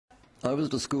I was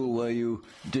at a school where you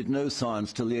did no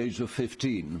science till the age of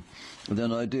 15.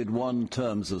 Then I did 1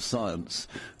 term of science,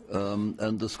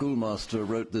 and the schoolmaster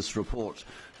wrote this report,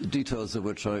 details of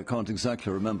which I can't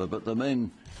exactly remember, but the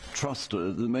main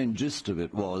the main gist of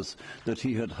it was that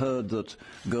he had heard that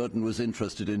Gurdon was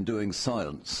interested in doing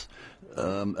science,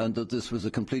 and that this was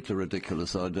a completely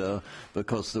ridiculous idea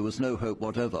because there was no hope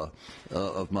whatever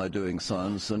of my doing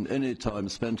science, and any time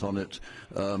spent on it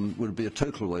would be a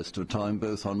total waste of time,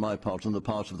 both on my part and the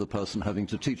part of the person having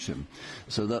to teach him.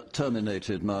 So that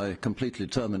completely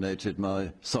terminated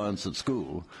my science at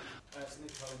school. It's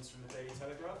Nick Collins from the Daily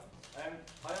Telegraph.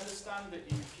 I understand that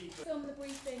you keep... Film the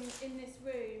briefing in this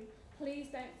room. Please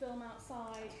don't film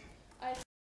outside.